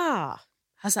bizarre.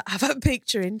 Have a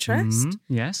picture interest?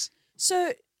 Yes.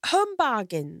 So Home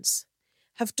Bargains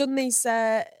have done these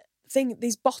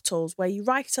these bottles where you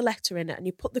write a letter in it and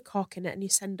you put the cork in it and you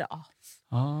send it off.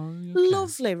 Oh, okay.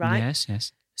 Lovely, right?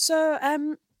 Yes. So a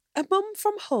mum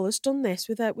from Hull has done this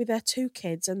with their 2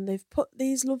 kids, and they've put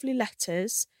these lovely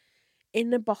letters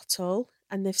in a bottle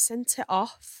and they've sent it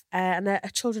off. And her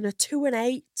children are 2 and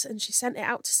 8, and she sent it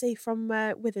out to sea from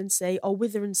Withensea, or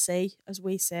Withensea, as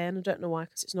we say, and I don't know why,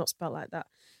 because it's not spelled like that.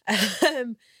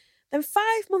 Then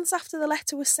 5 months after the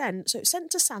letter was sent, so it was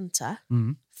sent to Santa,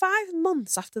 5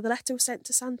 months after the letter was sent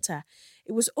to Santa,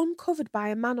 it was uncovered by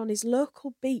a man on his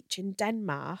local beach in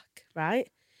Denmark, right?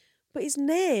 But his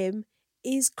name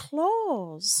is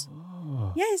Claus.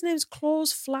 Oh. Yeah, his name's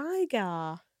Claus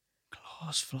Flygar.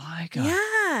 Claus Flygar.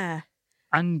 Yeah.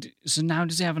 And so now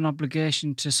does he have an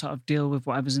obligation to sort of deal with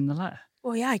whatever's in the letter?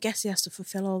 Well, yeah, I guess he has to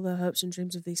fulfil all the hopes and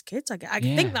dreams of these kids. I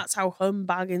think that's how Home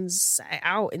Bargains set it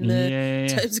out in the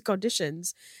terms and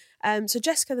conditions. So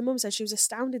Jessica, the mum, said she was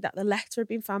astounded that the letter had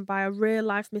been found by a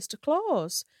real-life Mr.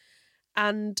 Claus.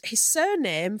 And his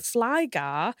surname,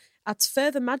 Flygar, adds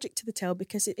further magic to the tale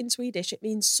because in Swedish it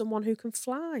means someone who can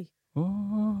fly.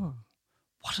 Oh.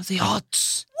 What are the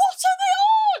odds? What are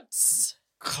the odds?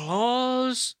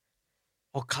 Claus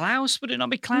or Klaus? Would it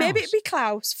not be Klaus? Maybe it'd be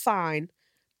Klaus, fine.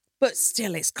 But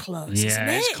still, it's close, isn't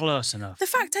it? It's close enough. The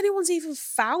fact anyone's even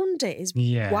found it is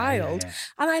wild. Yeah.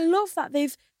 And I love that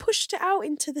they've pushed it out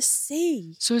into the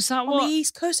sea. So is that on what? the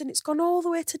East Coast, and it's gone all the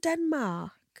way to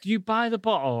Denmark. You buy the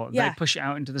bottle, Yeah. they push it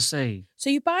out into the sea. So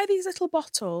you buy these little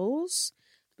bottles.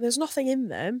 There's nothing in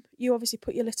them. You obviously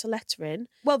put your little letter in.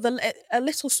 Well,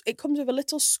 it comes with a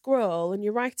little scroll, and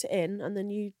you write it in, and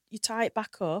then you tie it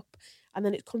back up, and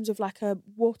then it comes with like a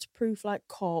waterproof like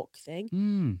cork thing.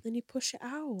 Then you push it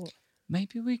out.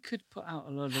 Maybe we could put out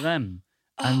a load of them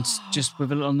and just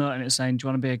with a little note in it saying, do you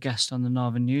want to be a guest on the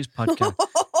Northern News podcast?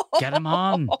 Get him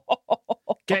on.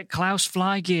 Get Klaus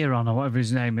Flygear on, or whatever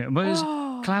his name is. What is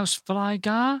Klaus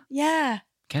Flygar? Yeah.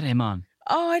 Get him on.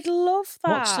 Oh, I'd love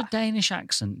that. What's the Danish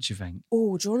accent, do you think?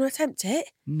 Oh, do you want to attempt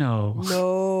it? No.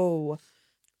 No.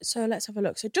 So let's have a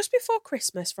look. So just before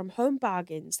Christmas from Home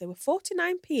Bargains, they were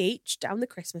 49p each down the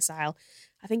Christmas aisle.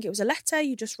 I think it was a letter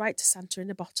you just write to Santa in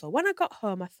a bottle. When I got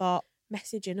home, I thought,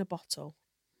 message in a bottle.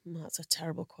 That's a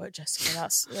terrible quote, Jessica.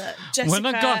 That's Jessica. When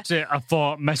I got it, I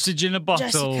thought, message in a bottle.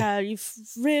 Jessica, you've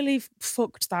really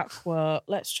fucked that quote.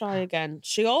 Let's try again.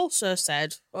 She also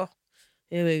said, oh,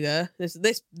 here we go.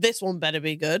 This one better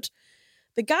be good.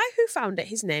 The guy who found it,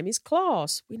 his name is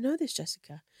Claus. We know this,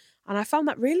 Jessica. And I found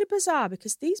that really bizarre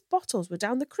because these bottles were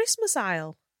down the Christmas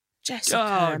aisle. Jessica,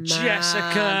 man.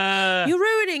 Jessica. You're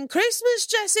ruining Christmas,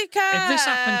 Jessica. If this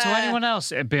happened to anyone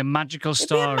else, it'd be a magical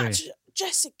story.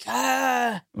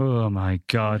 Jessica. Oh, my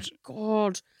God.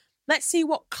 God. Let's see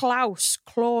what Klaus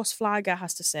Flieger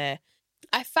has to say.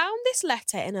 I found this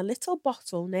letter in a little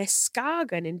bottle near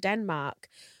Skagen in Denmark.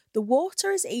 The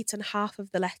water has eaten half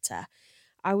of the letter.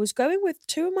 I was going with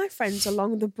two of my friends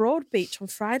along the broad beach on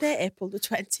Friday, April the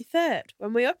 23rd.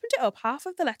 When we opened it up, half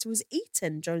of the letter was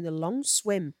eaten during the long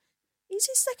swim. It's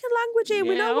his second language here.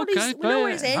 We know what he's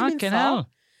aiming for. Hell.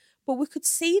 But we could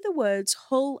see the words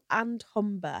Hull and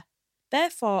Humber.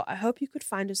 Therefore, I hope you could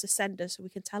find us a sender so we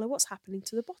can tell her what's happening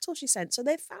to the bottle she sent. So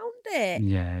they found it.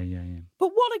 Yeah.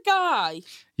 But what a guy.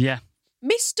 Yeah.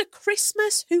 Mr.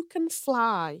 Christmas Who Can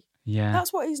Fly. Yeah.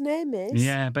 That's what his name is.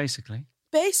 Yeah, basically.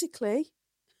 Basically.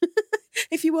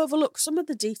 If you overlook some of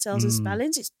the details and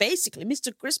spellings, it's basically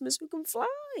Mr. Christmas Who Can Fly,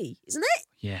 isn't it?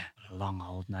 Yeah, a long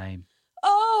old name.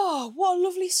 Oh, what a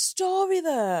lovely story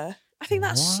there. I think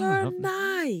that's so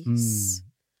nice.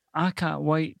 I can't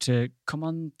wait to come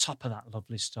on top of that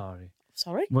lovely story.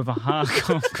 Sorry? With a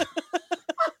hardcore...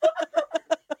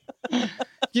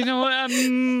 You know what?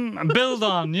 Build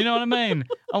on, you know what I mean?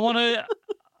 I want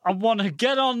to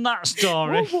get on that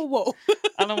story. Whoa.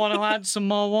 And I want to add some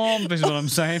more warmth, is what I'm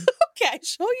saying. Okay,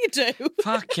 sure you do.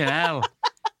 Fucking hell.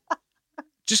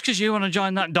 Just because you want to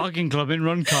join that dogging club in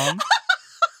Runcorn.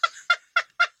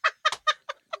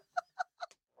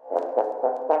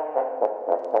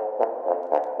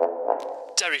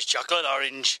 Terry's chocolate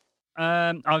orange.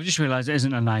 I've just realised it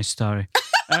isn't a nice story.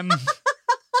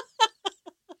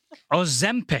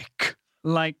 Ozempic,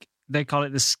 like they call it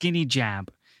the skinny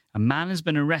jab. A man has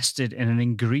been arrested in an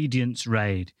ingredients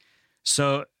raid.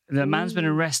 So the man's been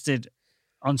arrested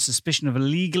on suspicion of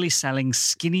illegally selling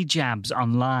skinny jabs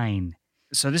online.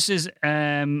 So this is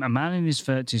a man in his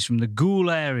 30s from the Goole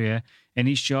area in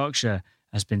East Yorkshire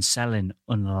has been selling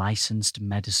unlicensed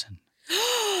medicine.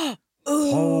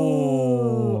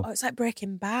 Oh, it's like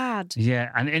Breaking Bad.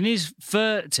 Yeah, and in his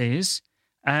 30s,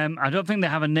 I don't think they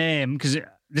have a name because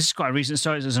this is quite a recent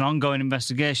story. It's an ongoing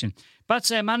investigation. But I'd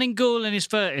say a man in Goole in his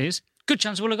 30s, good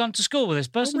chance we'll have gone to school with this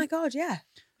person. Oh, my God, yeah.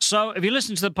 So if you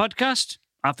listen to the podcast,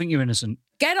 I think you're innocent.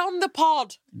 Get on the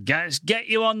pod. Get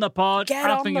you on the pod.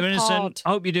 I think you're innocent. I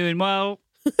hope you're doing well.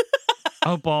 I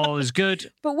hope all is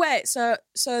good. But wait, so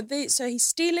he's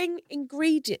stealing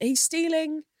ingredient. He's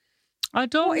stealing. I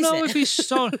don't know if he's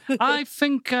stolen. I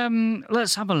think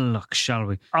let's have a look, shall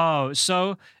we? Oh,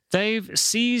 so they've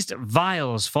seized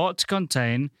vials thought to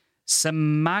contain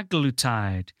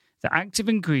semaglutide, the active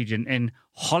ingredient in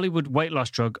Hollywood weight loss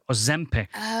drug Ozempic.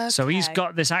 Okay. So he's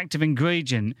got this active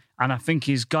ingredient, and I think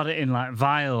he's got it in like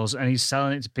vials, and he's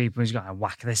selling it to people. He's got to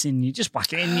whack this in you, just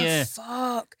whack it in you.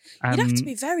 Fuck! You'd have to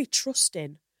be very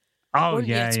trusting. Oh, wouldn't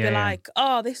yeah, you? To be like,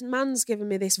 oh, this man's giving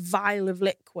me this vial of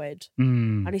liquid,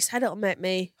 and he said it'll make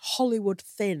me Hollywood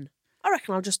thin. I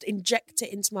reckon I'll just inject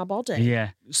it into my body.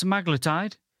 Yeah,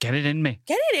 semaglutide, get it in me.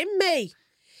 Get it in me.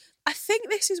 I think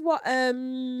this is what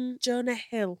Jonah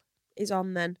Hill is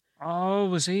on then. Oh,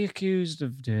 was he accused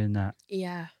of doing that?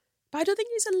 Yeah. But I don't think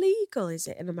it's illegal, is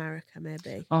it, in America,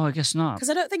 maybe? Oh, I guess not. Because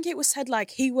I don't think it was said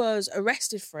like he was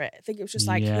arrested for it. I think it was just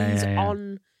like he's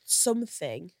on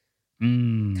something.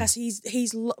 Because he's,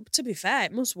 to be fair,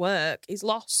 it must work. He's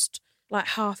lost like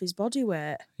half his body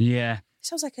weight. Yeah. He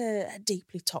sounds like a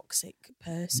deeply toxic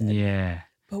person. Yeah.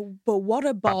 But what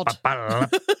a bod.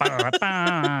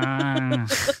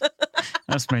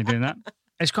 That's me doing that.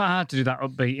 It's quite hard to do that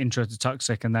upbeat intro to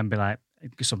Toxic and then be like,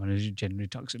 someone who's generally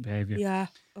toxic behaviour. Yeah.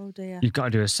 Oh, dear. You've got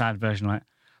to do a sad version like...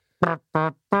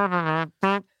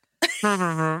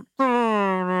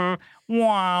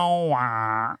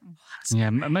 Wow.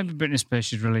 Yeah, maybe Britney Spears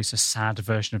should release a sad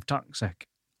version of Toxic.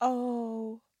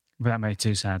 Oh. But that made it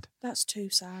too sad. That's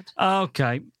too sad.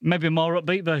 Okay, maybe a more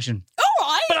upbeat version. All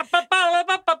right.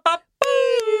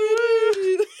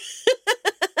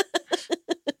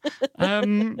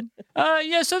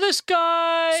 Yeah, so this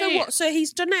guy... So what? So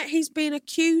he's done it. He's been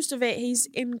accused of it. He's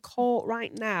in court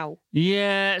right now.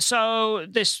 Yeah, so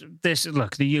this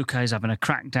look, the UK is having a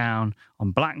crackdown on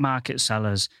black market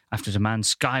sellers after demand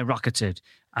skyrocketed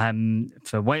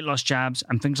for weight loss jabs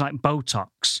and things like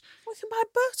Botox. We can buy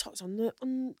Botox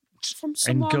from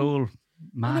someone in Goole in a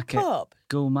Market. pub.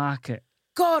 Goole Market.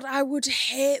 God, I would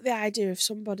hate the idea of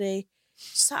somebody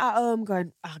sat at home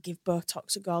going, "I'll give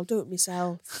Botox a go. I'll do it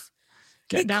myself."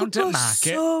 Get it down could to go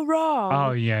Market. so wrong.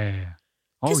 Oh, yeah.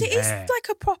 Because it is yeah. like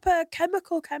a proper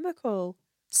chemical. Chemical.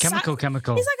 It's like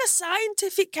a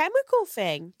scientific chemical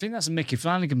thing. I think that's a Mickey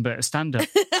Flanagan bit of stand-up.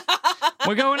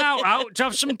 We're going out to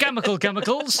have some chemicals.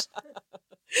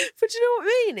 But you know what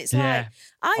I mean? It's like,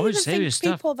 I Oh, even think serious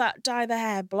stuff. people that dye their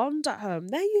hair blonde at home,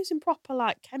 they're using proper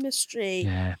like chemistry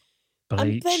Yeah, and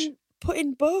bleach. then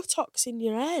putting Botox in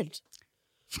your head.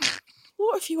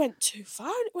 What if you went too far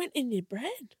and it went in your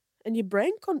brain and your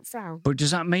brain couldn't frown? But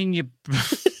does that mean you...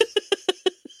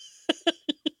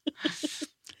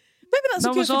 Maybe that's a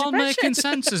That cure was for all depression. making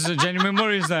sense as a genuine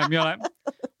worries then. You're like,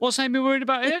 what's Amy worried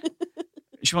about here?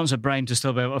 She wants her brain to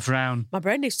still be able to frown. My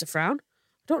brain needs to frown. I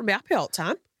don't want to be happy all the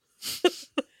time.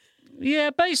 Yeah,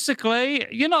 basically,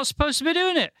 you're not supposed to be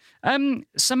doing it.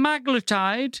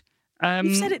 Semaglutide.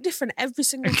 You've said it different every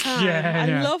single time. Yeah, I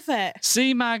yeah. love it.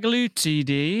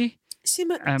 Semaglutide. See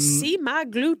my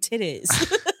glutities.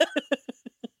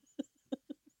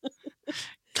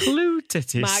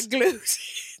 Glutitis. My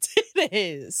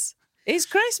glutities. It's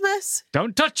Christmas.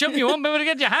 Don't touch them. You won't be able to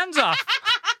get your hands off.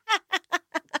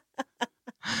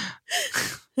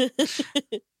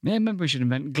 Yeah, maybe we should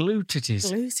invent glutitis.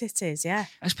 Glutities, yeah.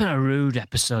 It's been a rude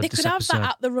episode. They this could have episode. that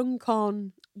at the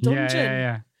Runcorn dungeon.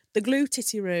 Yeah. The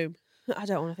glutity room. I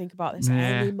don't want to think about this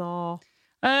Yeah. anymore.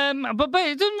 But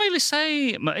it doesn't really say.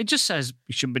 It just says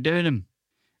you shouldn't be doing them.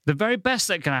 The very best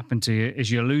that can happen to you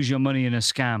is you lose your money in a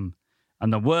scam,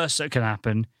 and the worst that can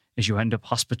happen is you end up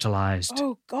hospitalised.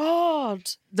 Oh, God.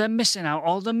 They're missing out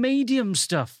all the medium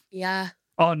stuff. Yeah.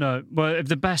 Oh no! Well, if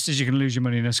the best is you can lose your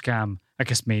money in a scam, I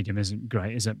guess medium isn't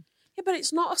great, is it? Yeah, but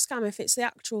it's not a scam if it's the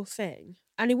actual thing.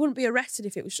 And he wouldn't be arrested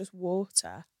if it was just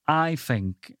water. I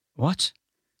think what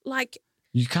Like,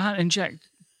 you can't inject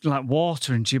like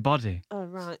water into your body. oh,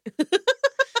 right.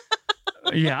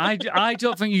 Yeah, I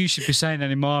don't think you should be saying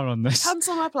any more on this.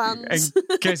 Cancel my plans.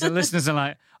 In case the listeners are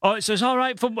like, oh, so it's all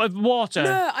right for water.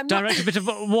 No, I'm not- Direct a bit of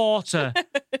water.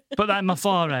 Put that in my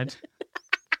forehead.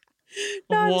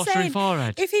 No, I'm Watery saying,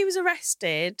 forehead. if he was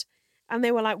arrested and they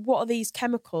were like, what are these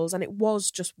chemicals? And it was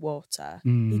just water, he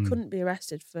Mm. couldn't be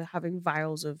arrested for having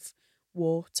vials of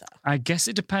water. I guess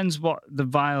it depends what the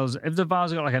vials. If the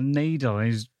vials have got like a needle and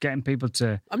he's getting people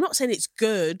to. I'm not saying it's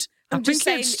good. I I'm think just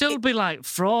saying it'd still be like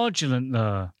fraudulent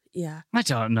though. Yeah. I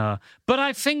don't know. But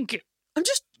I think. I'm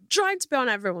just trying to be on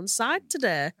everyone's side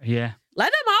today. Yeah.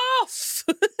 Let him off.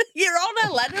 Your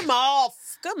Honour, let him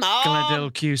off. Come on.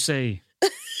 Gladil QC.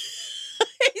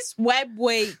 It's Web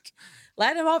Week.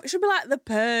 Let him off. It should be like The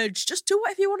Purge. Just do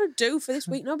whatever you want to do for this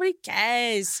week. Nobody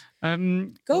cares.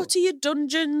 Go to your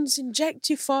dungeons, inject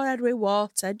your forehead with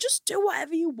water. Just do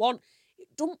whatever you want. It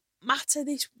don't matter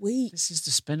this week. This is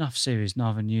the spin-off series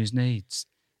Northern News needs.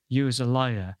 You as a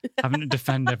lawyer having to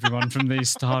defend everyone from these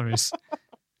stories.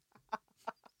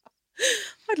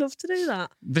 I'd love to do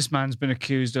that. This man's been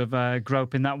accused of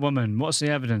groping that woman. What's the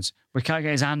evidence? We can't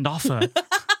get his hand off her.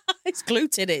 It's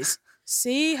glutitis.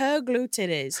 See her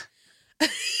glutitis.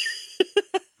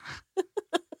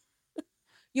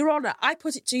 Your Honour, I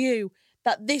put it to you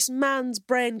that this man's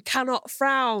brain cannot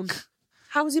frown.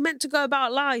 How is he meant to go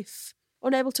about life?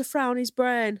 Unable to frown his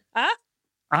brain. Huh?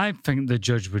 I think the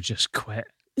judge would just quit.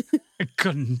 I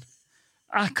couldn't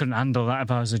handle that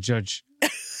if I was a judge.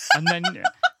 And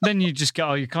then you just get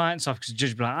all your clients off because the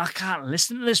judge would be like, I can't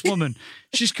listen to this woman.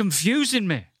 She's confusing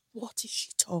me. What is she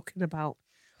talking about?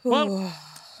 Well,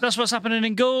 that's what's happening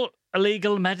in Goole.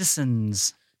 Illegal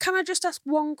medicines. Can I just ask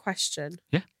one question?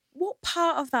 Yeah. What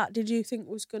part of that did you think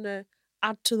was going to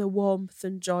add to the warmth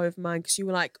and joy of mine? Because you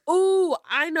were like, oh,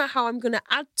 I know how I'm going to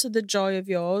add to the joy of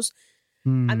yours.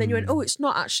 And then you went, oh, it's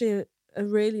not actually a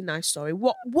really nice story.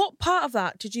 What part of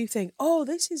that did you think, oh,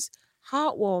 this is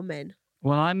heartwarming?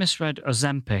 Well, I misread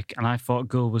Ozempic and I thought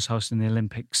Goole was hosting the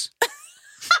Olympics.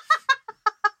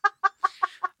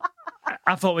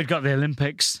 I thought we'd got the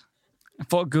Olympics. I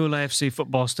thought Goole AFC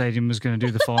football stadium was going to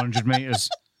do the 400 metres.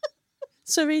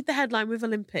 So read the headline with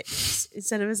Olympics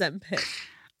instead of Ozempic.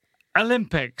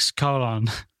 Olympics, :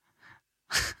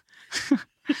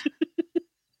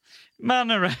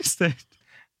 Man arrested.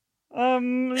 Yeah,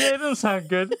 it doesn't sound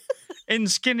good. In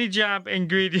skinny jab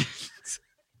ingredients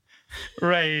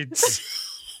raids.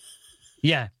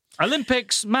 Yeah.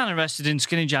 Olympics, man arrested in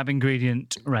skinny jab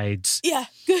ingredient raids. Yeah,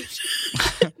 good.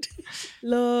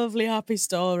 Lovely, happy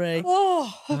story.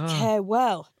 Oh, okay,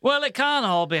 well. Well, it can't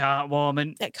all be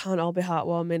heartwarming. It can't all be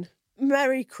heartwarming.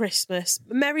 Merry Christmas.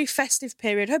 Merry festive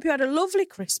period. Hope you had a lovely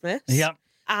Christmas. Yep.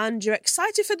 And you're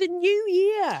excited for the new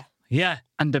year. Yeah.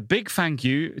 And a big thank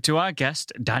you to our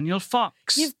guest, Daniel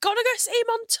Foxx. You've got to go see him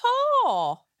on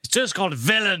tour. It's just called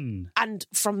Villain. And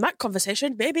from that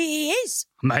conversation, maybe he is.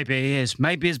 Maybe he is.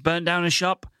 Maybe he's burnt down a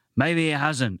shop. Maybe he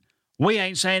hasn't. We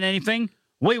ain't saying anything.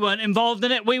 We weren't involved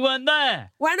in it. We weren't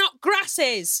there. We're not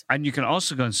grasses. And you can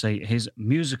also go and see his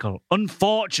musical,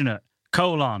 Unfortunate,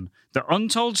 The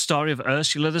Untold Story of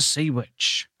Ursula the Sea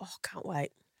Witch. Oh, can't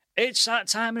wait. It's that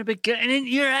time of the beginning in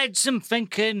your head, some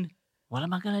thinking, what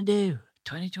am I going to do?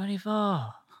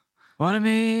 2024. What are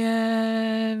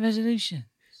my resolutions?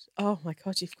 Oh, my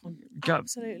God, you've gone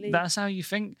absolutely... That's how you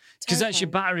think. Because that's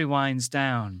your battery winds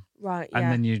down. Right, yeah.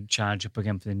 And then you charge up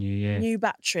again for the new year. New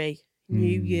battery.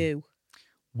 New you.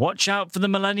 Watch out for the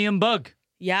Millennium Bug.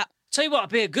 Yeah. Tell you what, it'd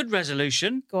be a good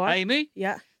resolution, Go on. Amy.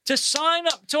 Yeah. To sign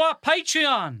up to our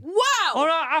Patreon. Wow! Or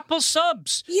our Apple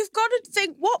subs. You've got to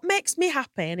think, what makes me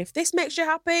happy? And if this makes you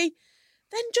happy,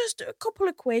 then just a couple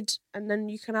of quid and then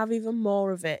you can have even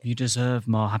more of it. You deserve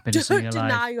more happiness in your Don't life.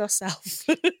 deny yourself.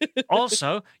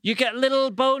 Also, you get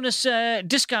little bonus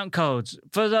discount codes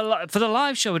for the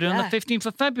live show we're doing on the 15th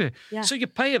of February. Yeah. So you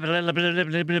pay a little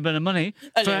bit of money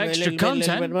for extra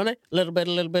content. A little bit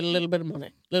of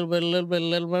money. Little bit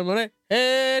of money.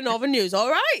 Hey, Northern News, all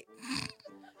right?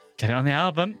 Get it on the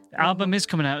album. The album is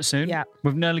coming out soon. Yeah.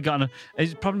 We've nearly got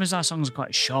the problem is our songs are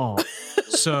quite short.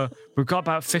 So we've got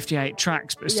about 58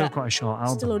 tracks, but it's still quite a short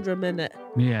album. Still under a minute.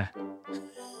 Yeah.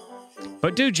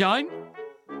 But do join.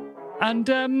 And,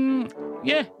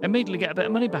 immediately get a bit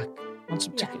of money back on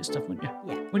some ticket stuff, wouldn't you?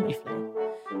 Yeah. Wouldn't you?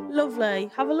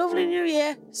 Lovely. Have a lovely new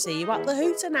year. See you at the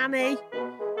Hootenanny.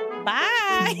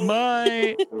 Bye.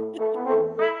 Bye.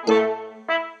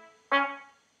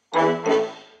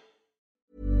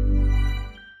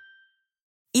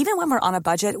 Even when we're on a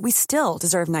budget, we still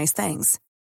deserve nice things.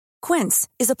 Quince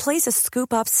is a place to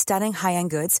scoop up stunning high-end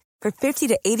goods for 50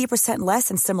 to 80% less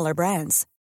than similar brands.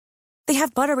 They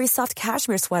have buttery soft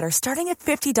cashmere sweaters starting at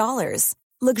 $50,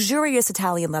 luxurious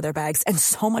Italian leather bags, and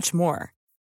so much more.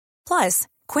 Plus,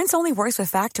 Quince only works with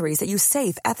factories that use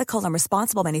safe, ethical, and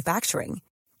responsible manufacturing.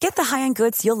 Get the high-end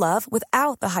goods you'll love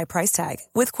without the high price tag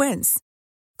with Quince.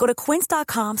 Go to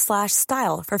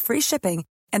quince.com/style for free shipping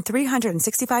and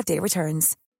 365-day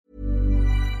returns.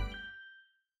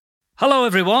 Hello,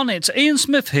 everyone. It's Ian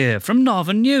Smith here from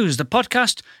Northern News, the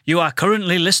podcast you are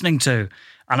currently listening to.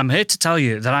 And I'm here to tell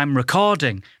you that I'm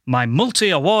recording my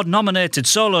multi-award nominated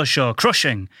solo show,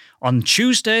 Crushing, on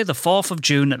Tuesday, the 4th of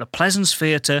June at the Pleasance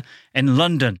Theatre in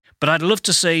London. But I'd love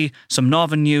to see some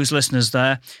Northern News listeners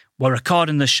there. We're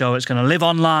recording the show. It's going to live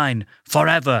online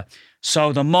forever.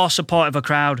 So the more supportive a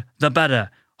crowd, the better.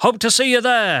 Hope to see you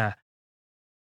there.